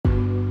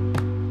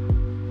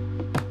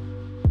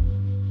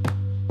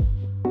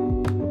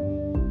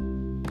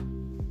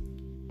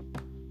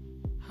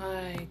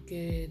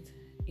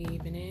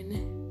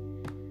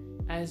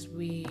as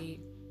we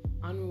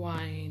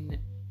unwind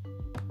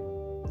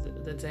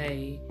the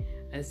day,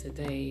 as the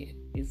day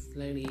is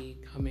slowly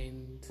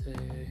coming to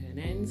an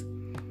end,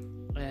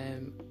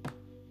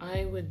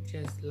 I would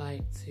just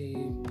like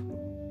to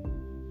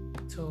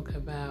talk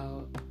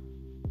about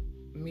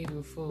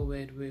moving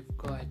forward with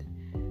God.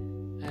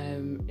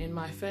 In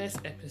my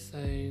first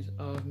episode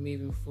of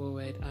Moving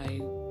Forward, I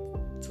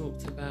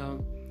talked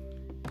about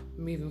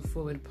moving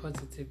forward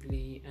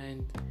positively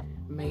and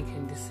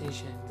making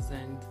decisions,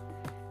 and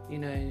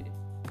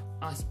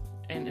us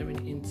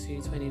entering into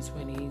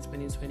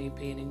 2020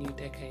 being a new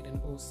decade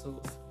and all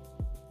sorts.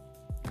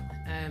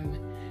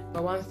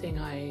 But one thing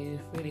I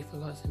really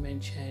forgot to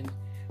mention,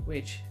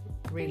 which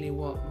really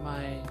what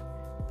my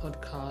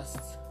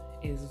podcast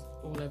is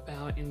all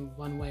about in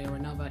one way or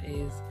another,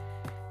 is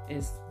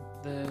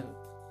the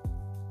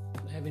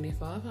Heavenly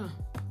Father,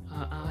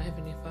 our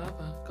Heavenly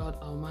Father, God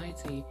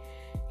Almighty.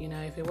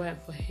 If it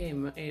weren't for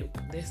Him,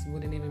 this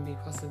wouldn't even be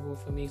possible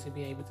for me to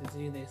be able to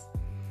do this.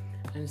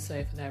 And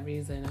so for that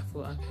reason, I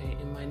thought, okay,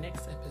 in my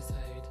next episode,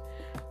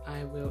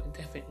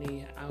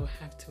 I'll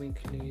have to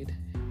include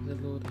the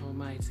Lord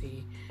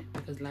Almighty,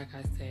 because like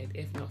I said,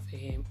 if not for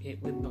Him,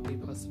 it would not be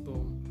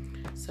possible.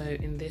 So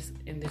in this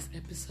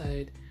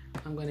episode,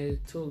 I'm going to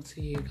talk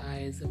to you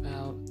guys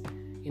about,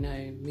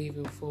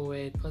 moving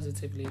forward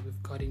positively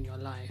with God in your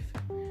life.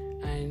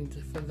 And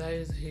for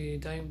those who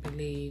don't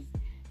believe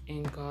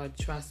in God,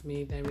 trust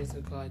me, there is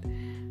a God.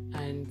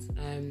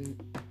 And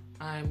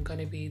I'm going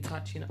to be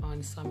touching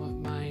on some of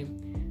my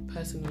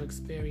personal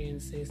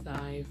experiences that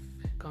I've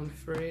gone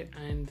through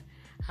and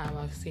how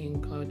I've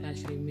seen God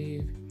actually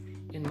move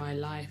in my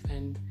life,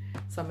 and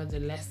some of the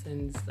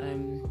lessons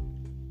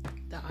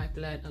that I've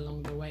learned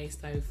along the way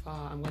so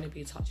far. I'm going to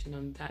be touching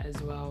on that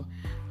as well.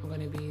 I'm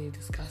going to be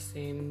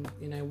discussing,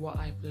 what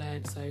I've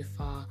learned so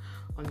far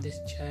on this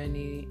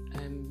journey,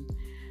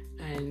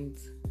 and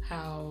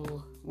how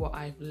what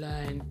I've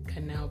learned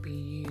can now be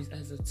used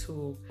as a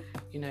tool,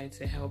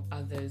 to help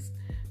others.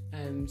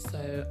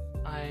 So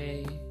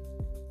I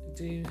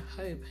do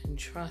hope and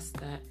trust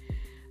that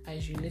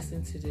as you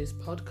listen to this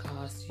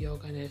podcast, you're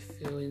going to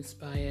feel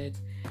inspired,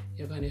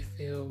 you're going to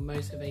feel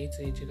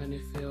motivated, you're going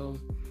to feel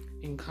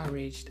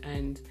encouraged.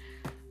 And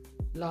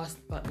last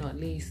but not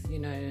least,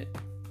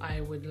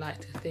 I would like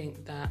to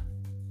think that,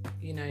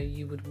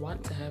 you would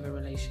want to have a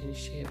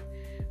relationship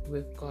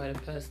with God, a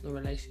personal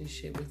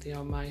relationship with the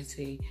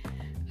Almighty,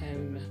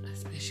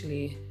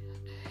 especially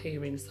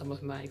hearing some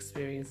of my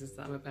experiences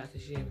that I'm about to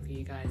share with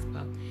you guys.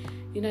 But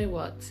you know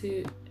what,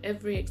 to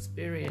every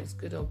experience,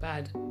 good or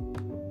bad,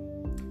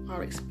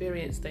 our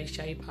experience, they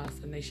shape us,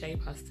 and they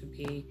shape us to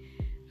be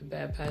a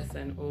better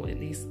person, or at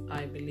least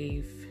I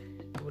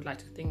would like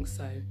to think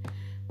so.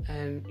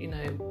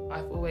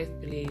 I've always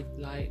believed,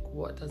 like,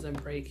 what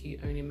doesn't break you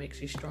only makes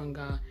you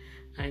stronger,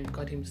 and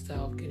God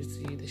Himself gives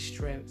you the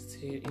strength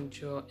to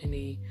endure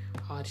any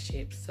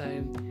hardship. So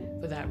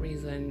for that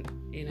reason,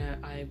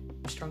 I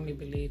strongly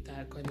believe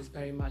that God is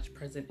very much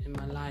present in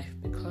my life,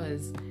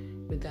 because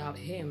without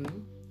Him,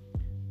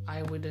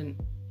 I would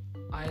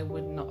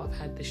not have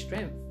had the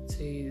strength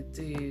to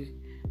do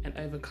and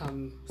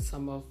overcome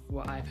some of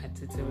what I've had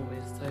to deal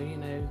with.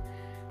 So,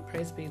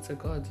 praise be to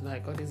God.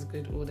 Like, God is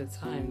good all the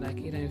time. Like,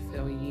 He don't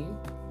fail you.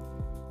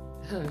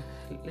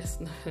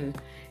 Listen,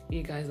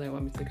 you guys don't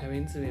want me to go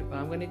into it, but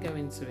I'm going to go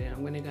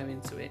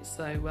into it.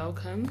 So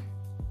welcome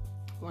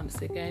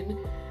once again.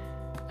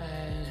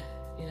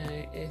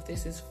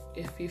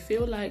 If you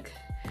feel like,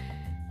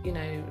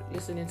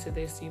 listening to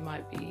this, you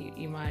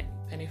might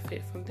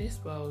benefit from this,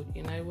 well,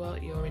 you know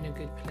what, you're in a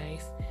good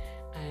place.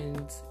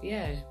 And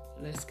yeah,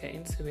 let's get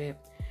into it.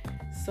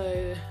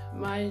 So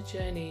my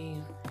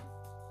journey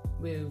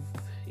with,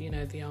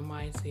 the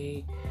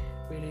Almighty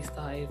really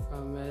started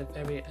from a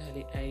very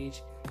early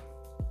age.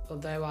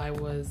 Although I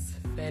was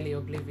fairly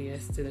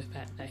oblivious to the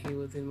fact that He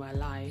was in my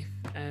life,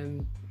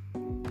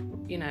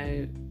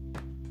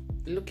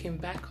 looking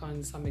back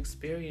on some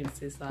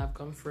experiences that I've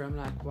gone through, I'm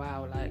like,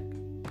 wow, like,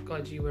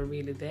 God, you were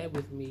really there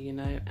with me,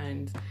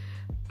 and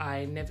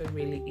I never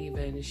really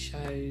even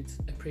showed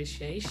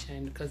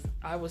appreciation, because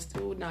I was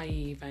still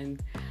naive,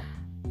 and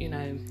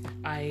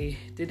I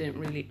didn't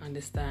really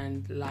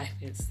understand life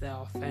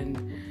itself, and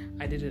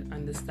I didn't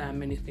understand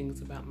many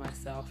things about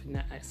myself in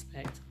that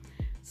aspect.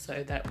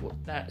 So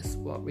that's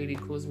what really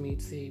caused me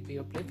to be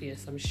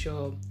oblivious. I'm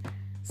sure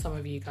some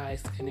of you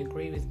guys can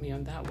agree with me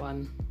on that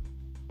one.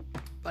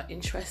 But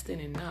interesting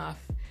enough,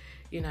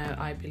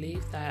 I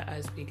believe that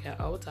as we get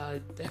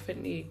older,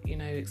 definitely,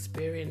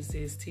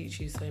 experiences teach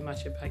you so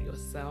much about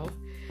yourself.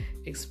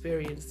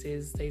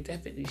 Experiences, they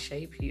definitely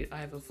shape you,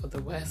 either for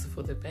the worse or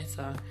for the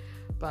better.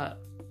 But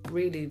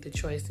really, the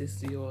choice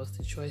is yours.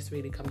 The choice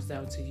really comes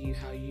down to you,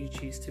 how you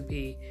choose to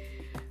be.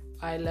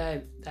 I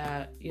learned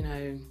that,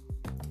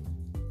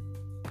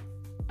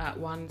 at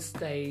one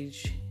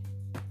stage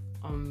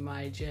on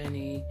my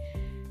journey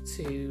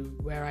to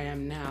where I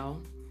am now,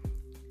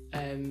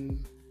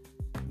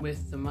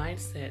 with the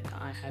mindset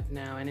that I have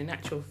now. And in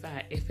actual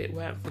fact, if it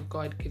weren't for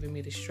God giving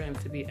me the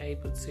strength to be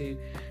able to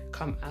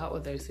come out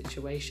of those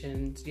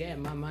situations,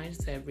 my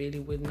mindset really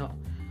would not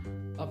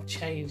have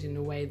changed in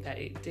the way that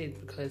it did,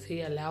 because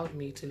He allowed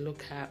me to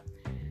look at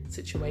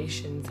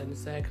situations and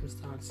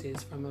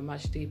circumstances from a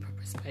much deeper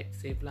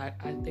perspective.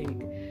 Like, I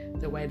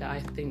think the way that I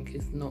think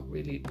is not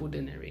really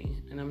ordinary,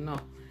 and I'm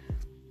not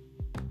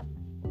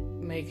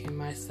making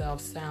myself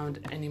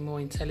sound any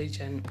more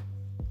intelligent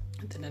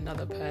than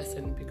another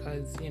person,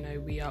 because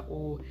we are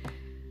all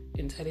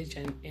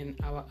intelligent in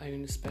our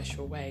own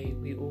special way.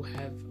 We all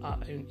have our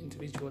own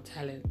individual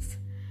talents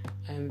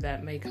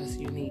that make us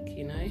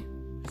unique,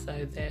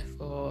 so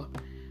therefore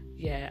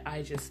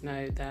I just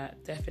know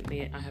that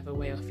definitely I have a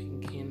way of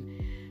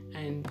thinking,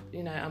 and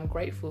I'm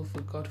grateful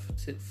for God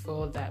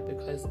for that,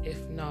 because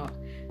if not,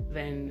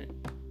 then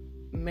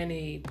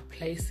many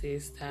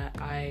places that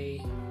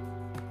I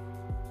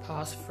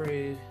pass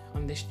through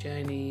on this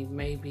journey,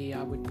 maybe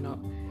I wouldn't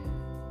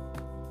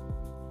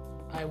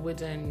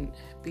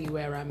be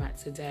where I'm at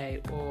today,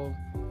 or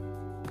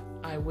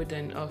I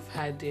wouldn't have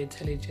had the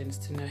intelligence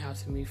to know how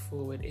to move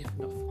forward if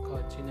not for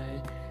God,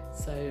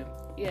 So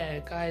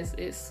guys,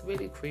 it's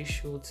really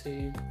crucial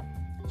to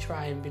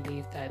try and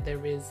believe that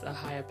there is a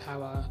higher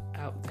power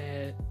out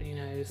there.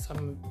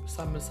 Some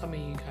of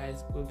you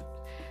guys would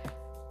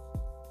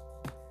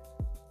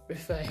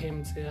refer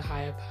Him to a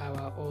higher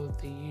power or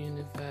the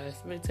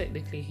universe. I mean,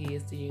 technically He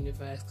is the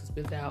universe, because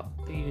without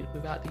the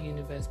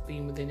universe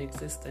being within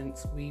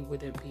existence, we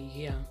wouldn't be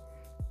here.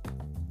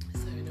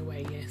 So in a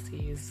way, yes,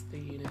 He is the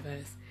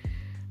universe.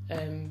 So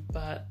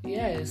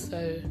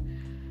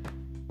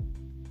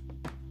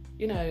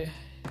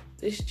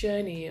this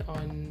journey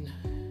on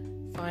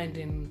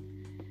finding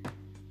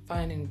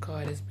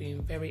God has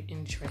been very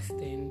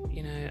interesting.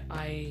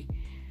 I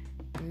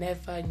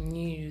never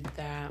knew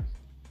that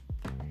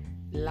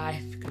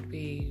life could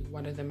be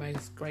one of the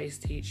most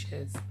greatest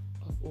teachers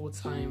of all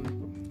time.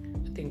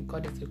 I think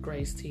God is the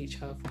greatest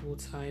teacher of all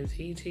times.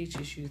 He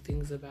teaches you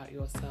things about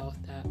yourself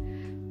that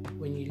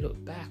when you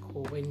look back,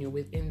 or when you're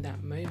within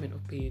that moment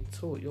of being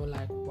taught, you're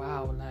like,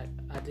 wow, like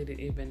I didn't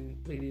even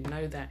really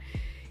know that.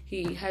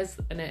 He has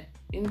an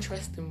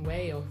interesting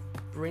way of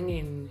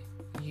bringing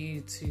you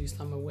to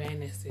some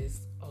awarenesses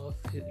of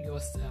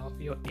yourself,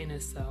 your inner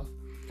self.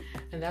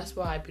 And that's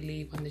why I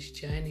believe on this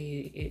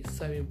journey it's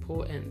so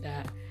important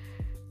that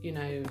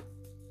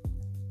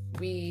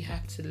we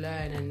have to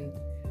learn and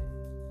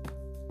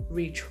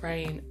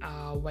retrain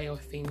our way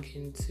of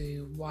thinking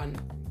to want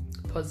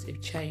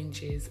positive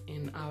changes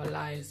in our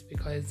lives,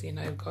 because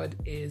God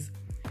is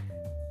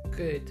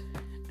good,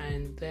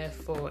 and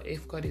therefore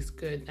if God is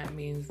good, that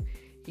means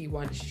He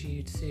wants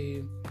you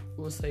to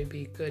also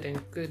be good, and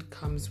good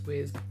comes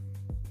with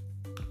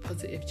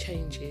positive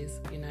changes.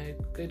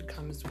 Good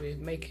comes with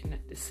making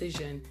that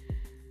decision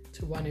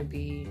to want to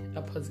be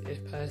a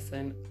positive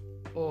person,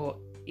 or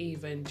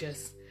even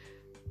just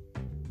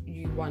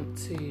you want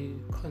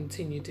to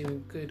continue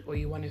doing good, or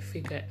you want to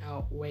figure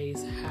out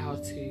ways how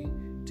to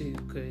do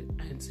good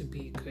and to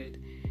be good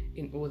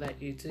in all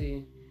that you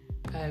do.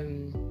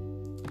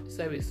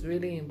 So it's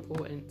really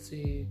important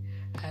to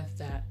have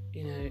that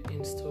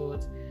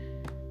installed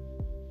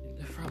in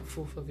the front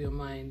fourth of your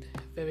mind.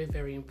 Very,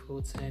 very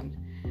important.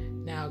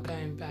 Now,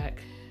 going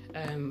back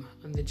on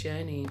the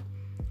journey,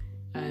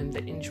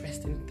 the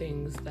interesting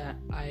things that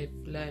I've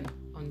learned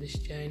on this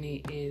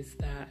journey is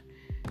that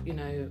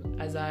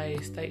as I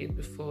stated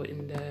before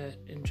in the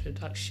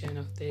introduction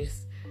of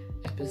this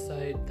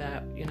episode,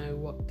 that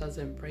what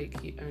doesn't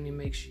break you only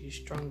makes you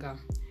stronger.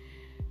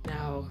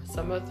 Now,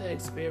 some of the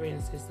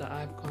experiences that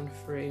I've gone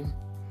through,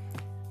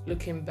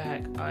 looking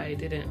back, I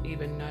didn't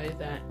even know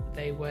that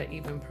they were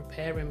even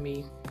preparing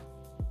me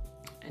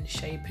and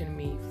shaping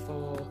me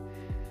for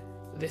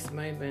this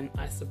moment,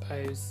 I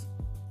suppose.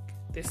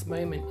 This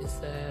moment is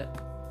a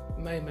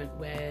moment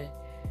where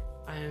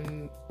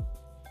I'm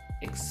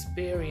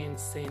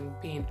experiencing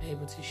being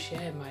able to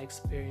share my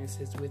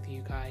experiences with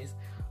you guys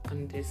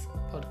on this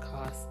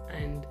podcast.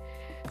 And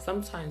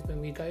sometimes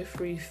when we go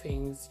through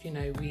things,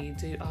 we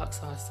do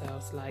ask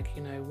ourselves, like,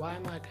 why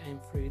am I going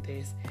through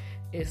this?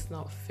 It's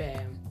not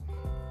fair.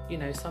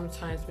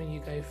 Sometimes when you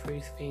go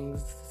through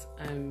things,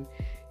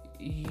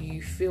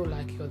 you feel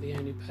like you're the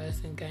only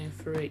person going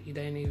through it. You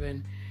don't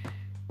even,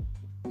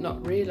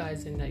 not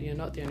realizing that you're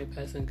not the only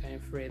person going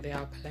through it. There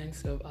are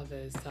plenty of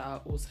others that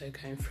are also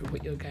going through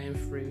what you're going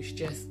through. It's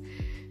just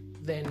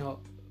they're not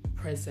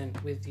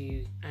present with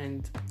you,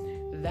 and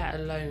that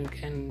alone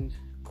can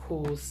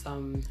cause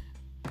some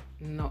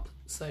not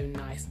so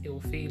nice ill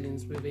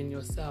feelings within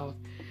yourself.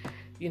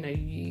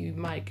 You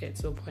might get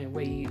to a point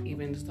where you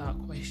even start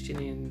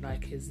questioning,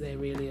 like, is there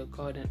really a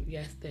God? And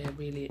yes, there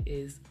really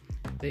is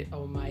the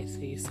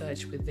Almighty.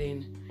 Search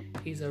within.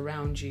 He's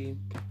around you.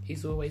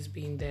 He's always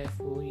been there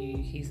for you.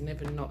 He's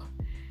never not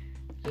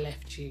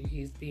left you.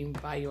 He's been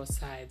by your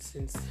side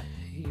since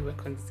you were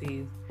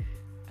conceived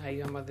at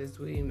your mother's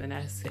womb. And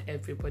as to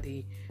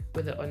everybody,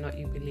 whether or not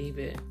you believe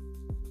it,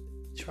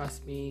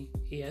 trust me,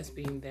 He has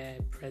been there,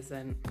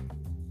 present.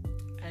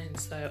 And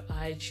so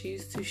I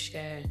choose to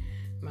share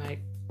my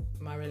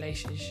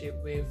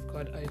relationship with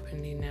God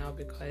openly now,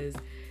 because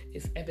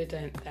it's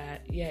evident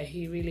that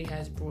he really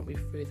has brought me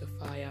through the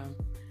fire.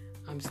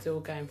 I'm still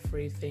going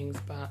through things,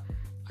 but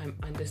I'm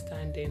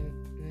understanding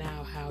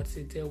now how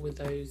to deal with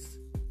those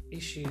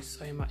issues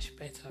so much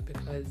better,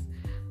 because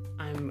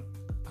I'm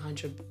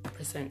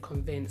 100%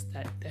 convinced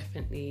that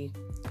definitely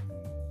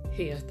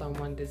He has done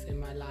wonders in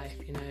my life,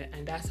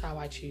 and that's how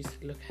I choose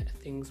to look at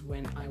things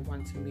when I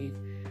want to move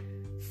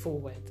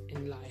forward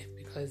in life,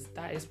 because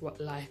that is what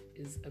life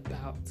is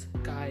about,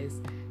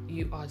 guys.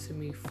 You are to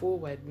move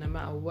forward no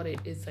matter what it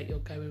is that you're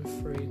going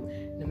through,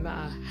 no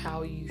matter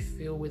how you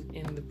feel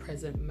within the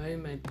present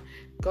moment.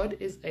 God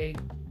is a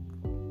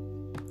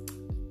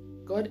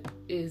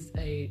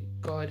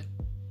God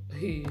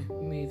who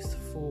moves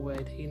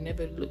forward. He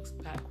never looks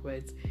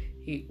backwards.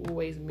 He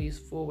always moves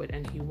forward,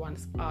 and He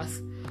wants us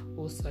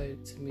also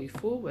to move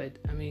forward.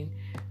 I mean,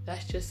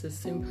 that's just as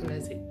simple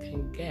as it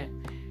can get.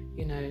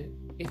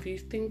 If you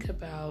think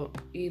about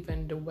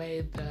even the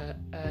way the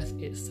Earth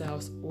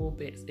itself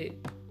orbits,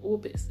 it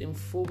orbits in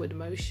forward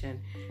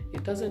motion.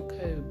 It doesn't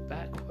go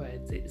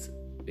backwards.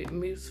 It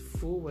moves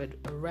forward,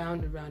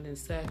 around in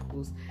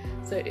circles.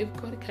 So if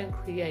God can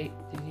create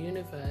the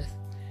universe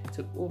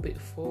to orbit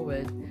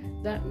forward,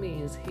 that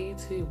means He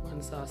too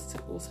wants us to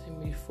also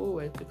move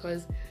forward,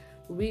 because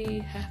we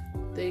have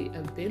the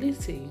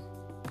ability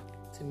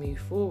to move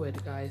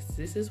forward, guys.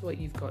 This is what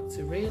you've got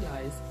to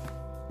realize.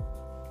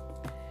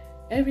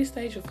 Every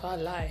stage of our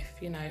life,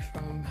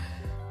 from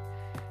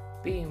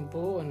being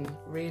born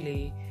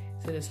really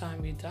to the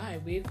time we die,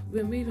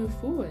 we're moving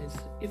forward.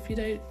 If you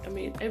don't,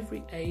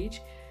 every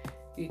age,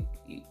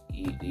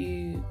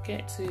 you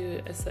get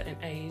to a certain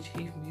age,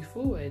 you move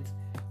forward.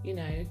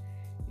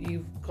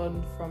 You've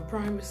gone from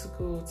primary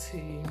school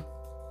to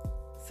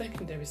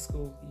secondary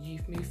school,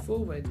 you've moved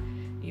forward.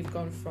 You've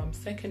gone from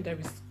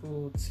secondary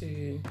school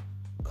to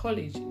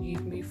college,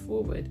 you've moved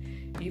forward.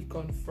 You've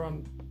gone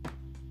from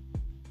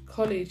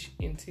college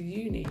into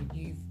uni,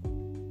 you've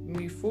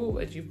moved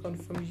forward. You've gone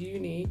from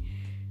uni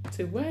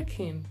to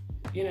working,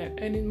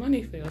 earning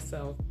money for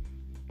yourself.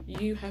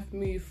 You have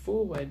moved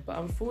forward. But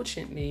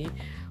unfortunately,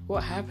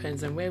 what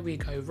happens and where we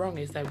go wrong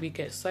is that we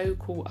get so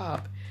caught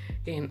up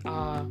in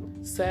our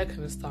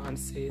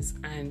circumstances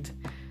and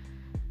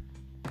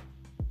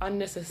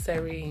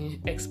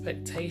unnecessary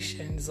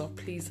expectations of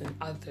pleasing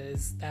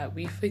others that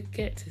we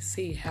forget to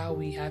see how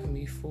we have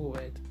moved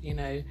forward,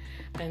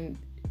 and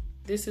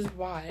this is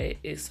why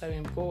it's so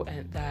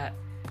important that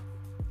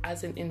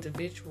as an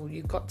individual,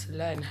 you've got to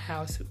learn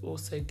how to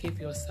also give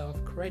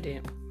yourself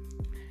credit.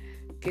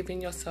 Giving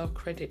yourself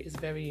credit is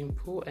very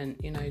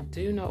important.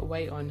 Do not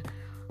wait on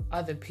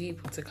other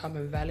people to come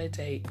and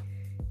validate,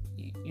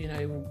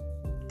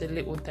 the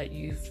little that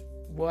you've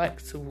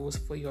worked towards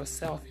for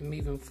yourself in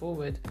moving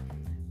forward,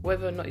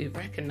 whether or not you've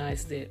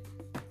recognized it.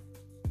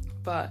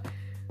 But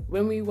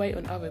when we wait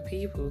on other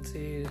people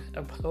to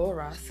applaud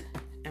us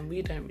and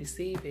we don't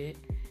receive it,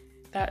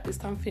 that is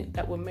something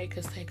that will make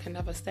us take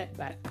another step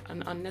back,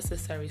 an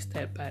unnecessary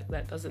step back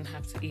that doesn't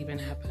have to even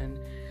happen.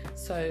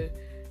 So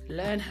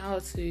learn how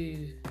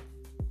to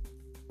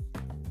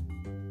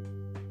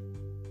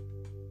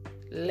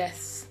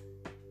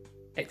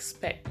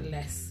expect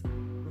less,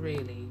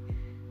 really.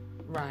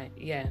 Right,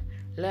 yeah.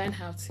 Learn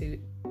how to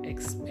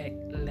expect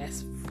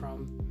less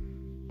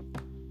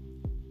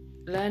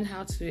learn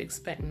how to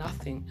expect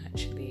nothing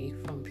actually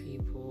from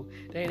people.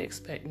 Don't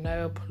expect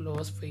no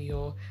applause for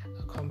your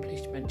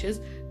accomplishment.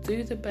 Just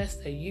do the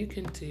best that you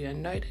can do,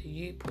 and know that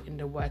you put in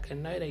the work,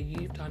 and know that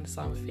you've done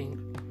something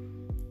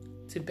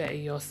to better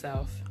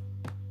yourself.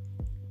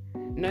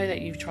 Know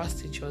that you've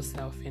trusted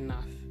yourself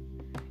enough,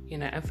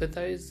 and for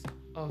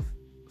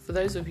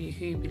those of you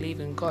who believe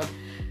in God,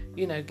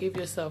 give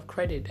yourself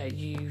credit that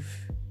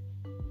you've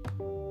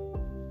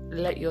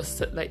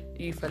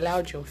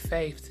allowed your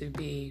faith to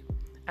be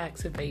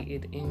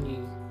activated in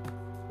you.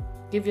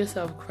 Give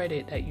yourself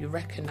credit that you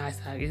recognize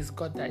that it's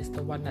God that is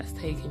the one that's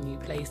taking you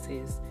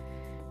places.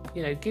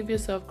 Give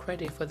yourself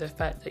credit for the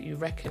fact that you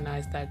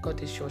recognize that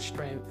God is your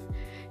strength.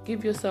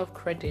 Give yourself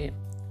credit,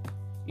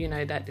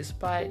 that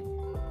despite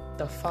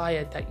the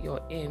fire that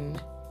you're in,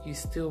 you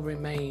still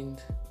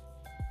remained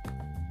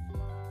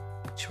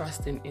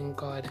trusting in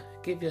God.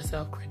 Give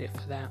yourself credit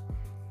for that,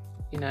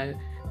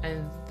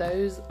 and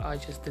those are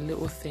just the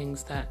little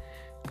things that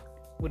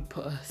would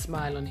put a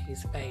smile on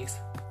His face.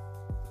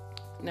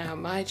 Now,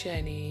 my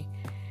journey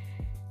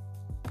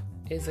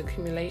is an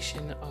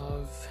accumulation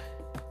of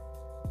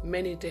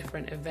many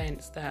different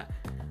events that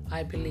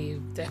I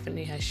believe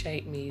definitely has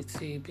shaped me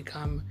to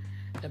become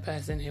the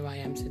person who I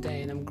am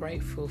today, and I'm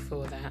grateful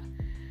for that.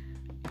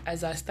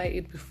 As I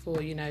stated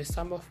before,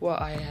 some of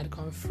what I had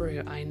gone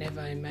through, I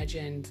never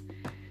imagined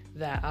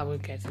that I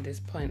would get to this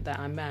point that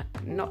I'm at,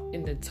 not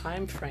in the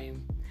time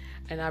frame.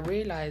 And I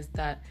realized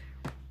that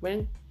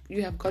when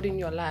you have God in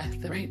your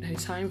life, there ain't no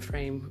time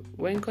frame.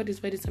 When God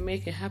is ready to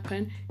make it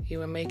happen, He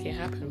will make it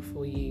happen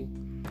for you.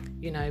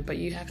 But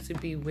you have to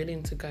be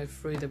willing to go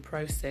through the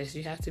process.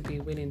 You have to be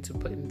willing to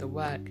put in the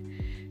work.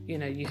 You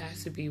know, you have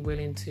to be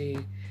willing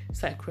to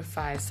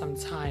sacrifice some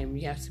time.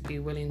 You have to be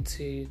willing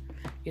to,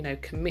 you know,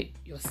 commit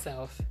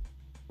yourself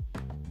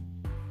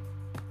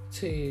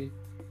to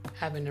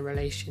having a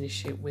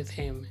relationship with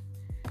him.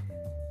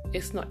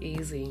 It's not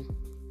easy,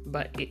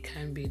 but it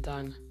can be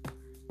done,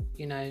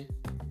 you know.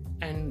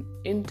 And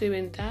in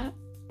doing that,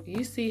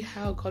 you see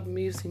how God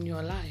moves in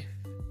your life.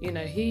 You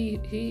know,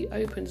 he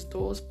opens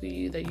doors for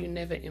you that you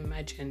never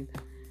imagined.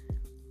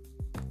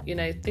 You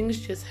know, things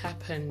just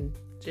happen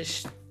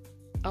just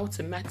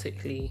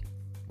automatically.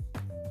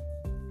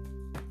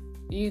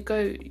 You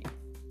go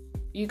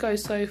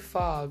so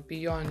far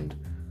beyond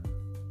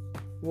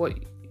what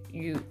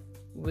you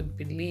would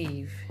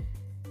believe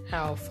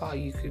how far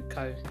you could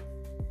go.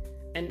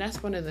 And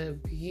that's one of the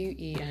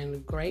beauty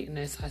and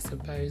greatness, I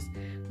suppose,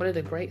 one of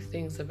the great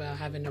things about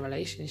having a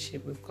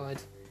relationship with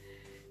God.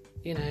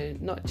 You know,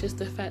 not just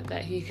the fact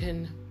that he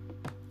can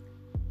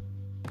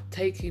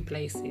take you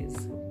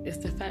places, it's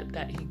the fact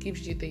that he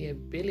gives you the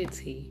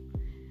ability,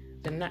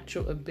 the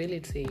natural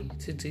ability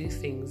to do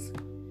things.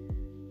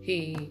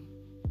 He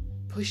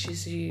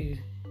pushes you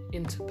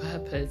into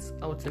purpose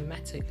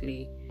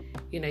automatically.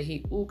 You know,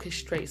 he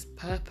orchestrates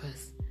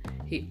purpose.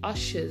 He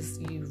ushers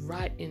you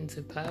right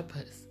into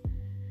purpose.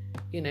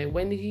 You know,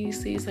 when he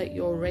sees that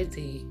you're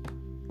ready,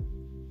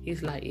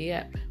 he's like,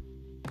 yep,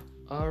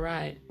 all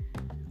right,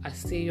 I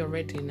see you're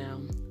ready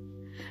now.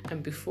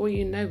 And before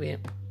you know it,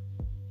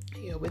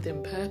 you're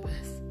within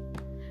purpose.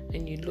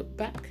 And you look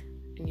back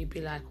and you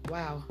be like,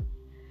 wow,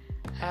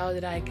 how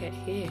did I get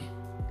here?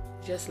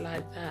 Just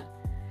like that.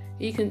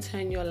 He can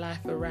turn your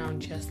life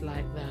around just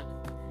like that.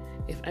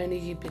 If only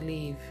you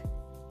believe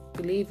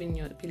in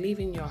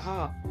your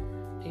heart,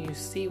 and you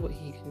see what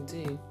he can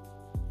do.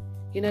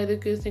 You know, the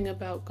good thing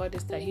about God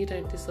is that he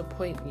don't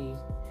disappoint you.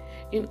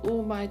 In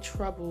all my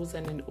troubles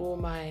and in all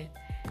my,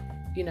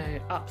 you know,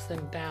 ups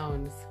and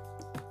downs,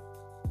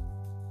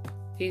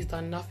 he's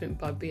done nothing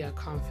but be a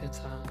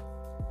comforter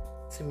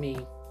to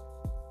me.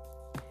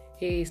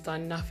 He's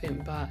done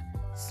nothing but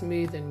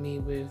smoothen me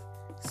with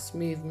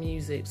smooth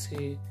music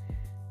to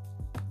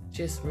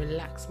just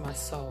relax my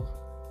soul.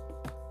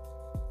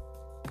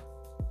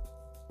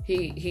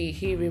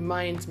 He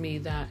reminds me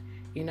that,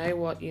 you know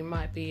what, you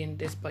might be in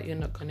this, but you're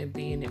not going to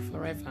be in it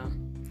forever.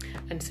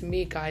 And to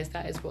me, guys,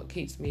 that is what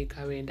keeps me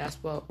going. That's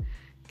what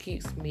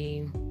keeps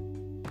me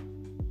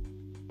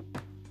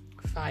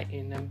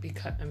fighting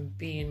and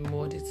being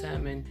more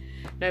determined,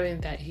 knowing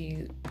that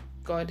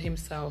God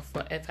himself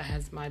forever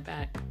has my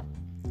back.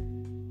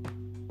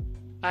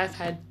 I've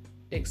had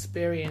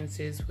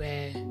experiences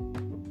where,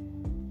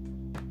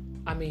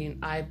 I mean,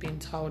 I've been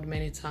told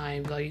many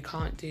times, oh, you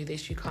can't do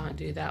this, you can't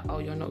do that, oh,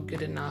 you're not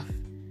good enough.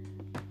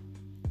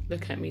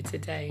 Look at me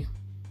today.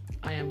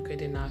 I am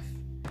good enough.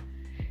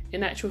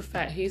 In actual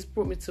fact, he's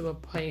brought me to a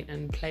point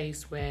and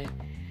place where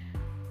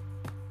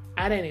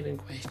I don't even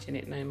question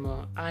it no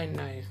more. I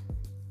know.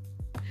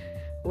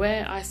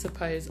 Where I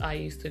suppose I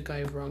used to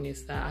go wrong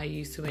is that I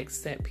used to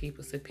accept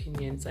people's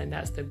opinions, and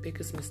that's the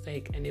biggest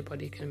mistake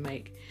anybody can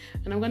make.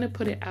 And I'm going to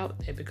put it out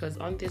there because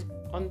on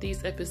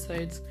these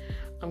episodes,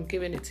 I'm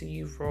giving it to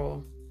you raw.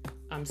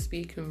 I'm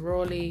speaking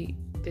rawly.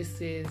 This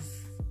is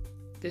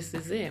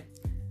it.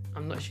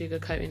 I'm not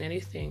sugarcoating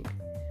anything.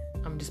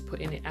 I'm just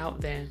putting it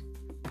out there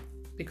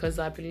because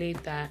I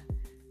believe that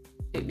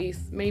at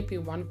least maybe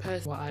one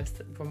person,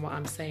 from what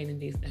I'm saying in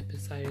these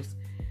episodes,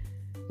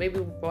 maybe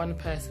one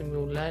person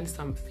will learn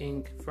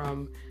something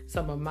from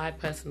some of my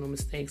personal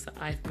mistakes that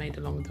I've made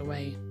along the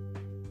way.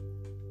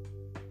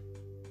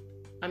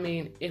 I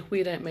mean, if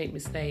we don't make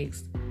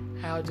mistakes,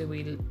 how do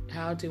we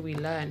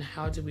learn?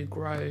 How do we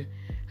grow?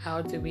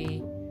 How do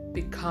we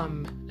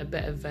become a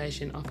better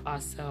version of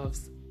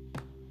ourselves?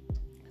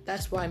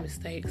 That's why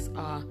mistakes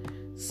are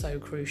so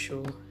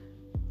crucial.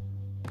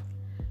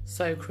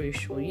 So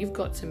crucial. You've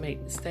got to make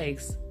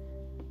mistakes,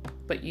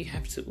 but you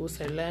have to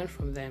also learn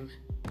from them.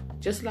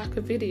 Just like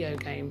a video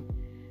game,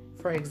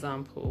 for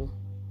example.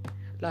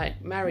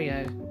 Like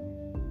Mario,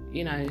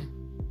 you know,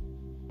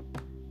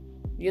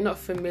 you're not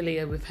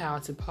familiar with how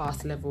to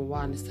pass level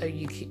 1, so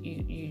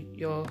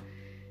you're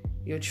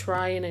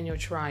trying and you're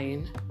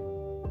trying,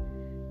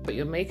 but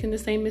you're making the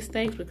same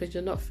mistakes because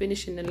you're not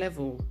finishing the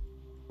level,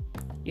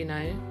 you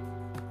know.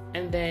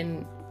 And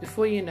then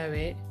before you know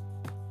it,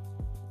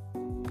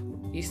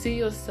 you see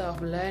yourself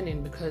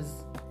learning,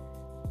 because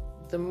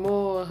the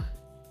more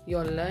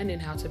you're learning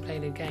how to play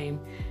the game,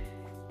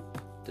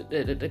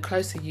 the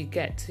closer you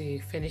get to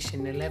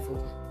finishing the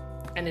level.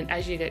 And then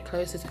as you get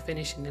closer to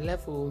finishing the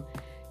level,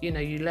 you know,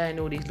 you learn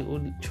all these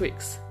little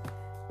tricks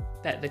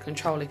that the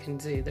controller can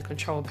do, the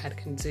control pad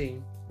can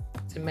do,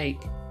 to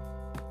make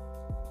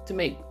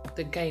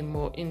the game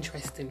more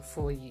interesting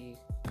for you.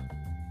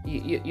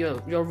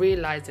 You're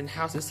realizing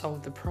how to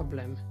solve the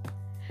problem,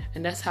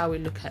 and that's how we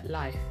look at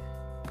life.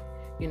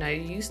 You know,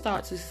 you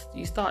start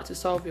to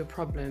solve your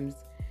problems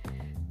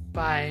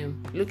by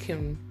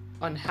looking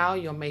on how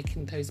you're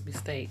making those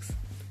mistakes.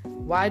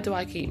 Why do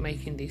I keep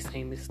making these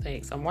same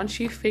mistakes? And once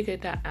you figure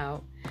that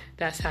out,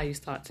 that's how you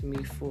start to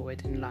move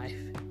forward in life.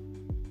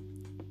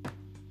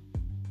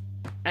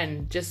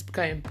 And just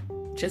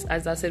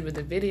as I said with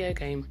the video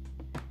game,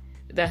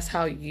 that's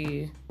how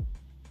you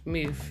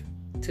move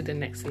to the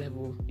next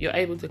level. You're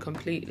able to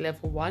complete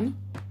level 1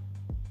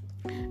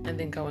 and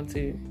then go on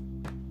to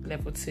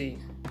level 2.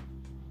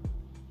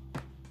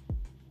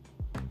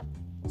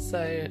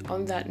 So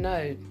on that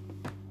note,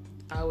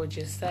 I would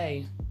just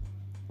say,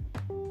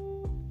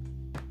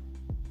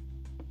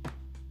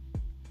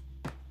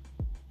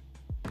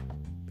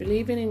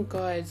 believing in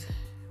God,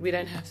 we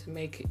don't have to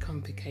make it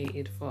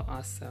complicated for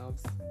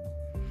ourselves.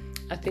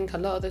 I think a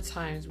lot of the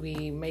times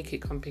we make it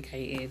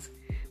complicated.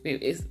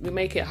 We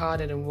make it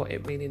harder than what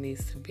it really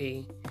needs to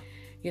be.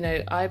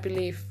 I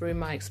believe through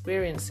my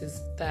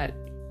experiences that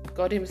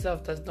God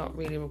himself does not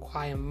really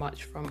require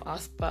much from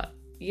us, but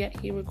yet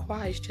he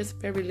requires just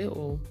very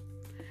little.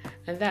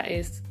 And that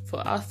is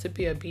for us to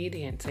be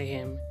obedient to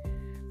him,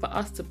 for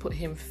us to put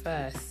him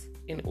first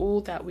in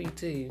all that we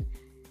do.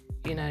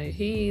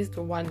 He is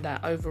the one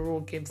that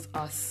overall gives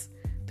us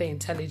the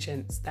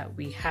intelligence that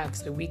we have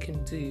so we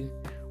can do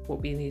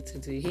what we need to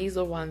do. He's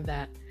the one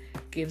that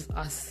gives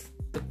us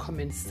the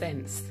common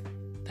sense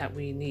that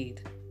we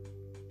need.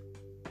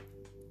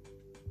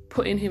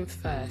 Putting him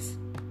first,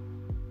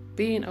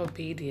 being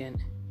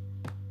obedient,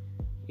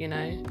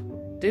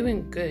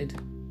 doing good,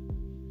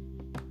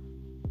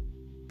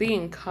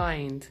 being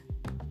kind.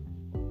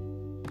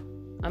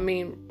 I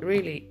mean,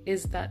 really,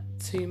 is that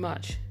too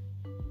much?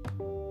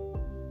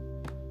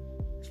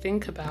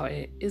 Think about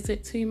it. Is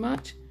it too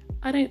much?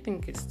 I don't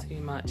think it's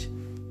too much.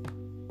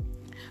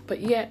 But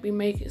yet we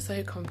make it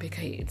so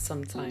complicated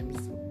sometimes.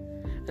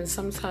 And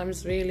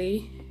sometimes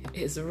really,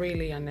 it's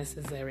really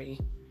unnecessary.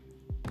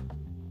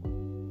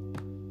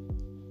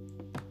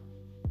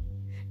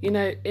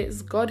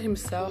 It's God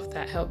himself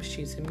that helps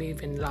you to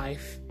move in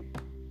life.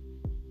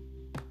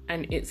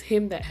 And it's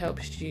him that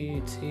helps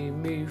you to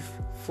move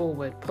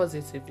forward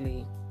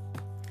positively.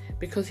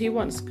 Because he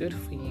wants good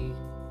for you.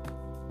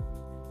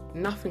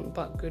 Nothing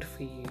but good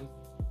for you.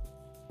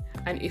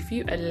 And if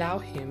you allow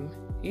him,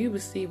 you will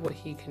see what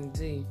he can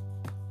do.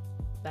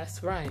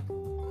 That's right.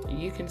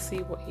 You can see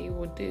what he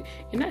will do.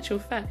 In actual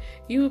fact,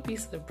 you will be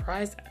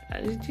surprised.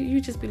 You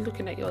just be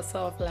looking at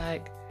yourself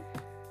like,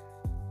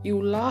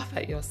 you'll laugh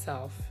at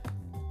yourself.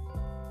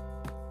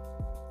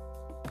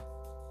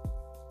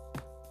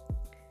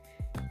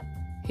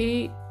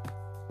 He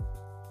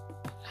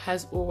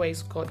has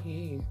always got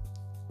you.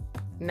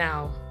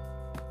 Now,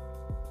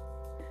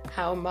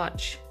 how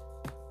much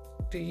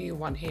do you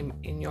want him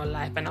in your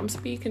life? And I'm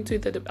speaking to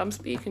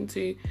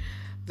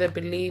the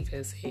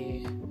believers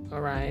here,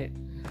 all right?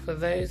 For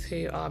those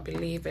who are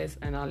believers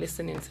and are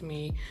listening to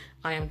me,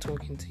 I am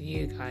talking to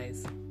you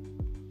guys.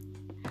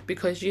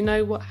 Because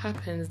what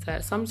happens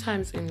that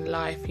sometimes in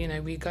life,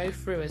 we go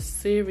through a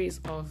series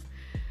of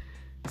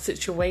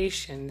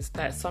situations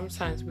that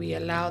sometimes we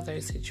allow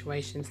those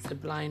situations to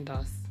blind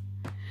us.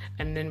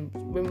 And then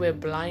when we're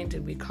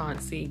blinded, we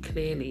can't see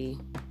clearly.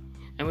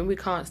 And when we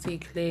can't see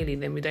clearly,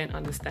 then we don't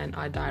understand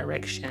our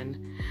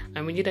direction.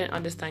 And when you don't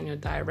understand your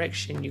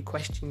direction, you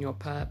question your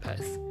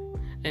purpose.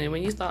 And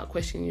when you start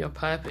questioning your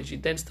purpose, you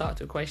then start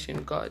to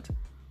question God.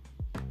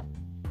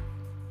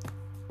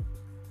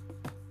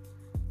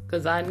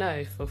 Because I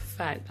know for a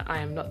fact that I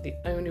am not the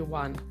only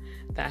one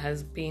that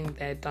has been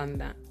there, done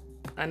that.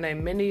 I know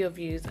many of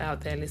you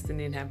out there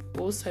listening have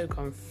also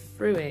gone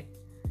through it,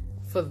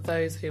 for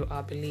those who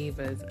are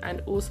believers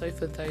and also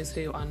for those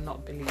who are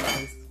not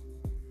believers.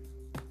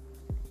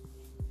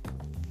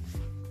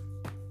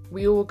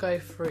 We all go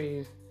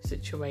through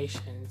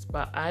situations,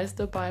 but as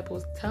the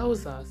Bible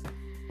tells us,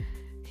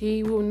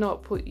 he will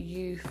not put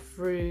you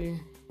through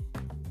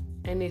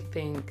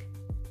anything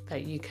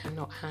that you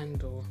cannot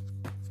handle.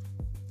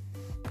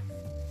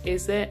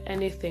 Is there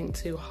anything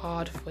too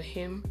hard for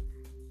him?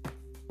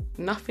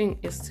 Nothing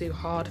is too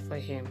hard for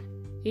him.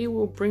 He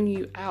will bring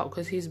you out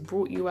because he's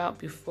brought you out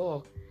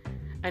before.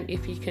 And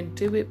if he can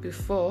do it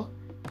before,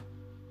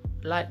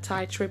 like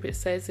Ty Tribbett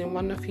says in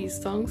one of his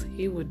songs,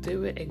 he will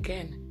do it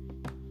again.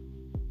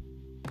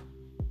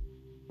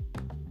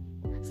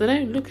 So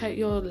don't look at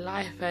your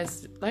life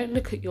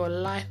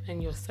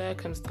and your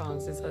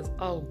circumstances as,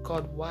 oh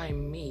God, why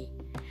me?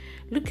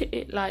 Look at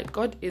it like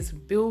God is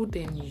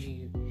building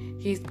you.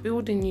 He's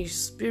building you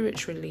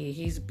spiritually.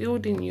 He's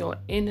building your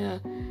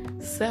inner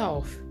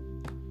self.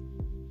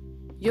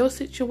 Your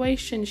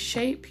situations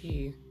shape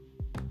you.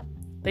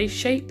 They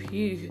shape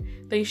you.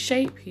 They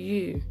shape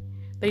you.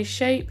 They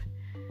shape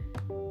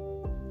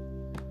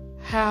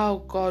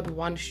how God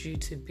wants you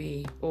to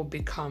be or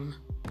become.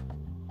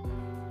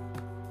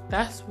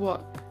 That's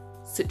what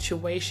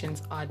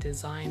situations are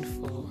designed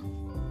for.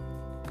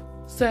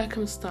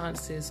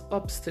 Circumstances,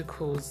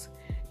 obstacles.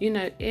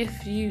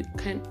 If you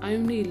can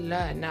only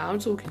learn, now I'm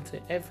talking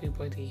to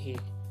everybody here.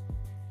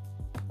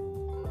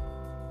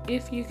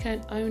 If you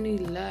can only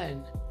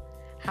learn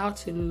how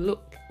to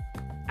look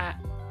at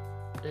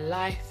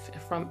life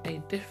from a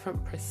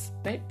different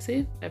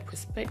perspective, a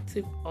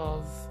perspective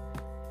of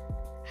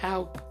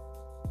how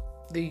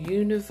the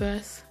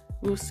universe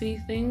will see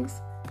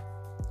things,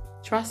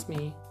 trust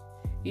me,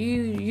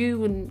 you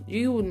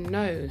will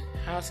know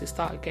how to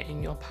start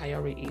getting your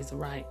priorities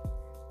right.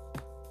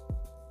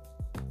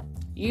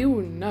 You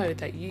will know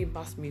that you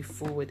must move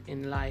forward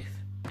in life,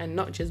 and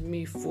not just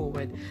move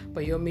forward,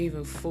 but you're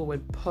moving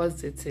forward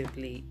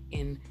positively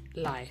in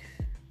life.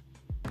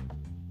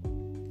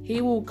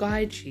 He will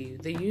guide you.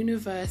 The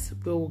universe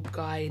will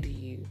guide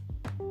you,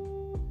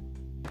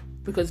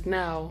 because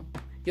now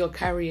you're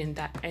carrying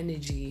that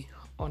energy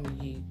on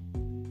you.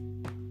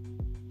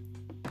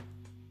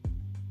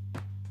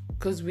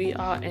 Because we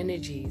are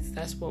energies.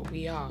 That's what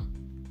we are.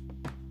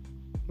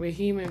 We're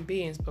human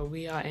beings, but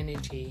we are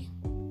energy.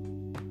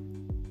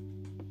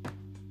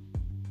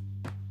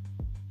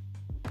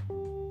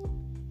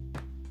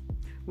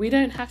 We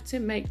don't have to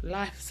make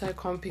life so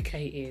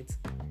complicated.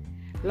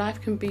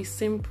 Life can be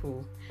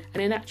simple.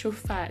 And in actual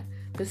fact,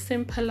 the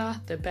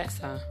simpler, the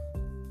better.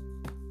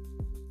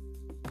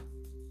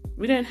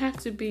 We don't have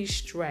to be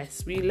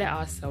stressed. We let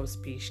ourselves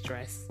be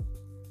stressed.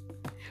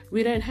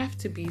 We don't have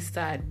to be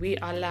sad. We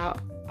allow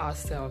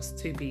ourselves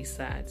to be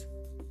sad.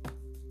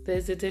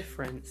 There's a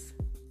difference.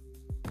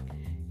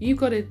 You've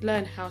got to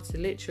learn how to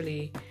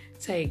literally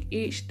take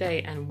each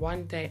day and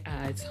one day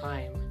at a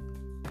time.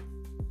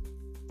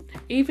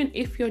 Even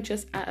if you're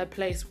just at a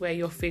place where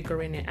you're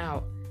figuring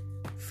out,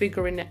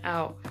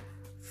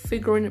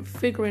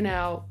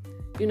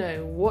 you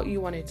know, what you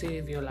want to do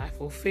with your life,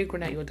 or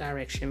figuring out your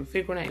direction,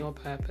 figuring out your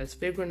purpose,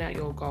 figuring out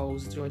your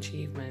goals, your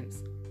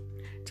achievements.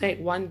 Take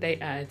one day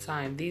at a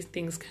time. These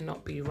things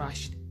cannot be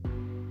rushed.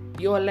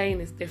 Your lane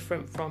is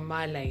different from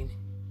my lane.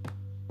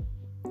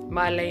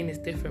 My lane is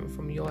different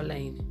from your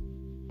lane.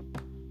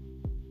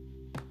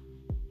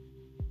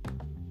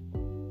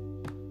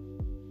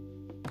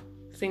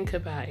 Think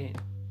about it.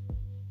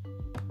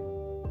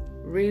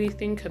 Really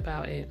think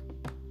about it.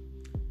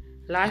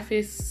 Life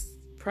is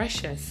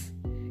precious.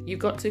 You've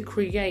got to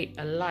create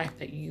a life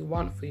that you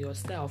want for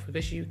yourself,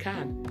 because you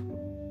can.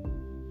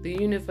 The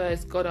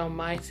universe, God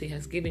Almighty,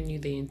 has given you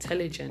the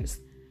intelligence,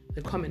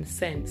 the common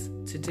sense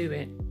to do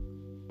it.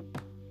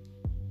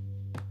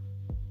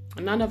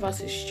 None of us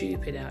is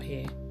stupid out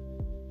here.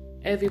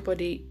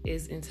 Everybody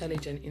is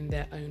intelligent in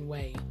their own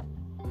way.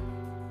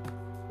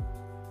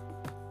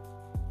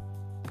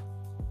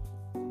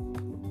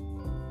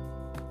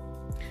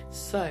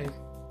 So,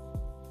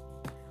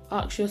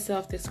 ask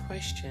yourself this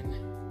question.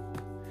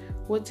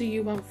 What do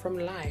you want from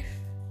life?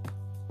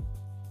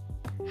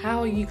 How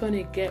are you going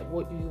to get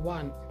what you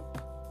want?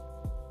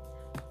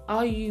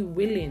 Are you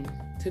willing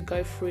to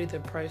go through the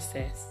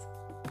process?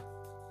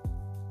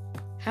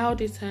 How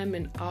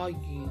determined are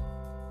you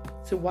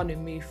to want to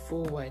move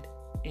forward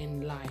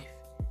in life?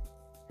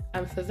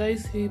 And for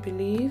those who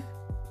believe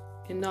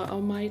in the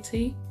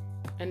Almighty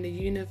and the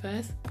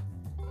universe,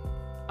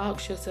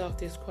 ask yourself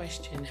this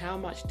question. How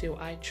much do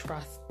I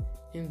trust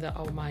in the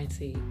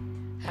Almighty?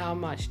 How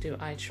much do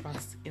I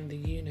trust in the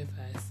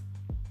universe?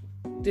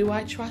 Do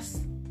I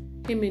trust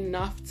Him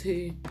enough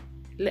to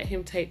let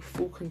Him take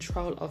full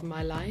control of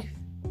my life?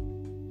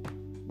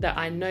 That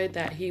I know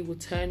that He will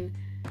turn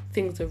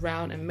things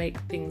around and make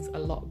things a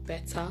lot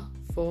better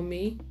for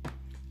me?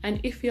 And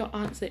if your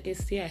answer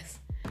is yes,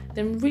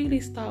 then really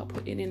start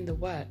putting in the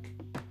work.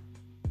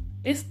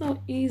 It's not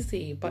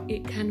easy, but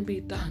it can be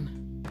done.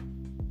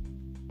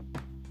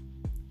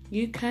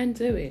 You can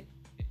do it.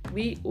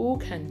 We all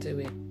can do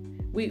it.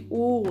 We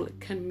all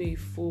can move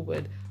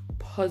forward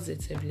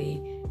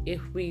positively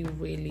if we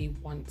really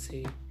want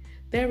to.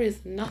 There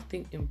is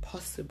nothing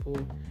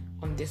impossible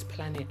on this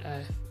planet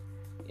Earth,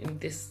 in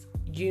this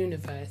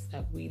universe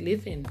that we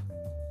live in.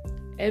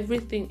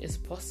 Everything is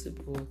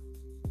possible.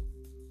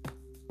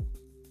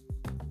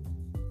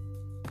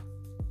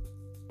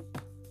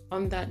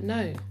 On that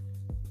note,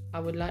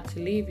 I would like to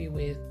leave you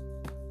with,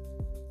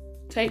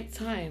 take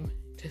time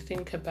to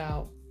think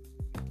about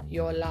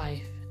your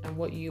life and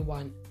what you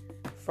want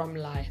from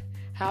life.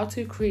 How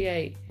to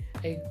create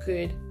a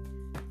good,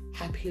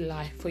 happy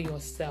life for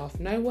yourself.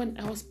 No one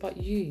else but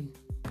you.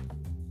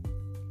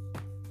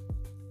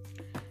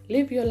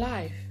 Live your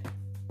life.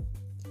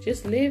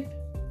 Just live.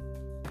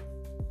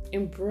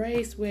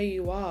 Embrace where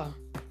you are.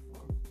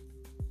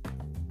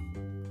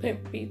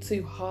 Don't be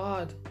too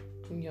hard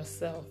on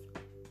yourself.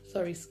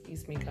 Sorry,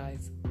 excuse me,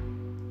 guys.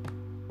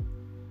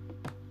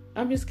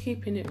 I'm just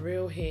keeping it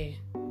real here.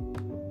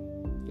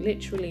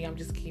 Literally, I'm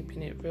just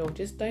keeping it real.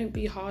 Just don't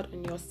be hard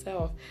on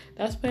yourself.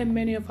 That's where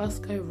many of us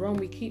go wrong.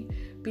 We keep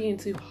being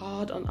too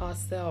hard on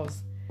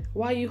ourselves.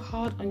 Why are you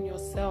hard on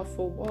yourself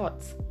for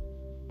what?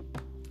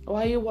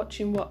 Why are you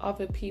watching what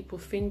other people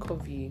think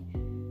of you?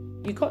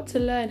 You got to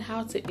learn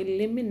how to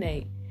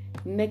eliminate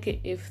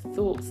negative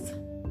thoughts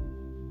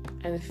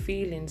and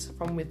feelings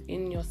from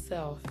within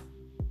yourself.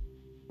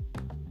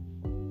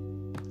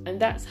 And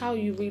that's how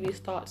you really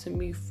start to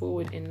move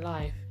forward in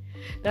life.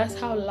 That's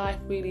how life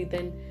really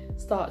then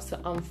starts to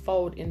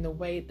unfold in the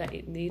way that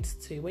it needs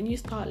to. When you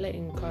start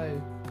letting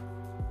go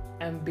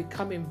and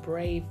becoming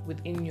brave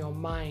within your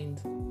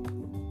mind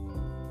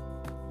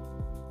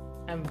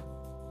and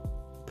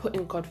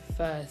putting God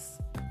first,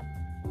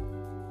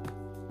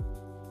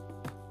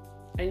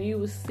 and you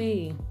will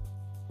see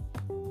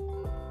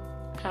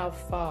how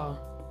far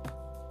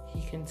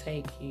he can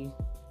take you.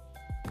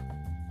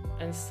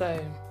 And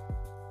so,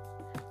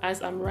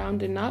 as I'm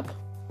rounding up,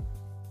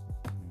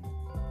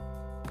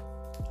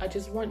 I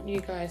just want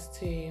you guys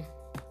to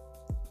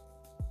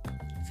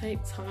take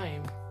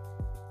time.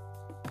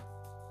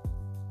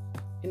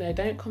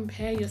 Don't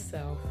compare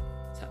yourself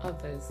to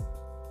others.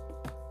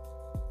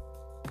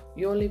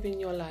 You're living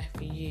your life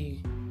for you.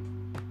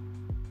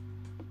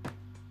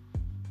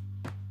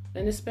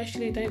 And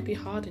especially, don't be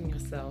hard on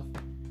yourself.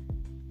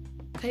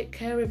 Take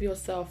care of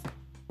yourself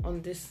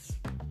on this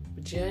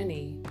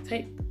journey.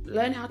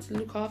 Learn how to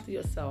look after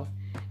yourself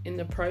in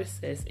the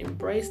process.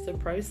 Embrace the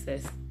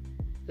process.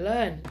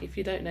 Learn if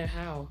you don't know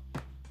how.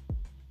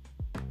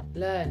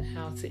 Learn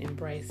how to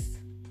embrace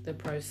the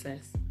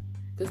process.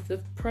 Because the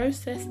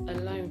process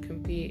alone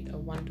can be a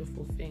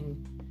wonderful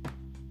thing.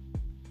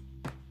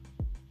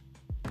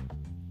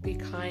 Be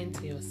kind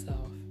to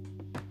yourself.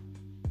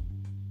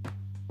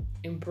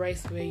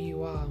 Embrace where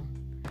you are.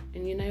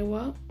 And you know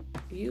what?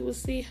 You will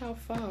see how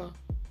far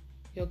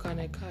you're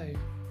gonna go.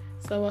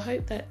 So I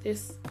hope that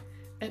this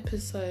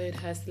episode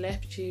has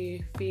left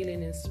you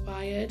feeling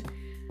inspired.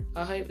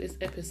 I hope this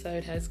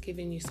episode has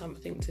given you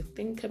something to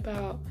think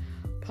about,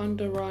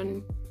 ponder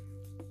on.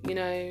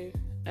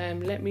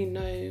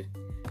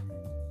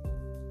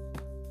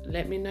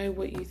 Let me know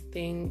what you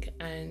think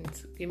and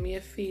give me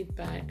a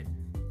feedback.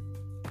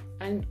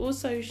 And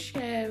also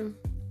share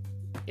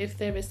if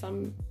there is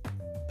some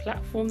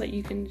platform that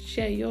you can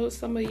share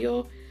some of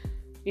your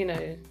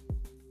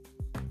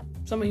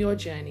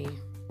journey.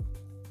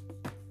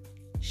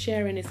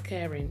 Sharing is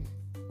caring.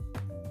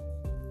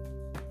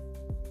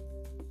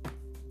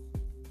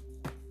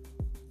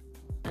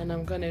 And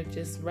I'm gonna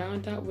just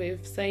round up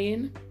with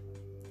saying,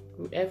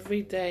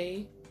 every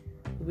day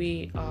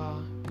we are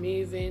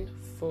moving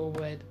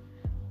forward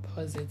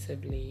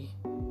positively.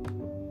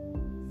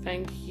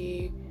 Thank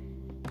you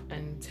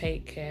and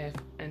take care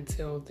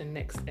until the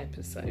next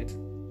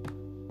episode.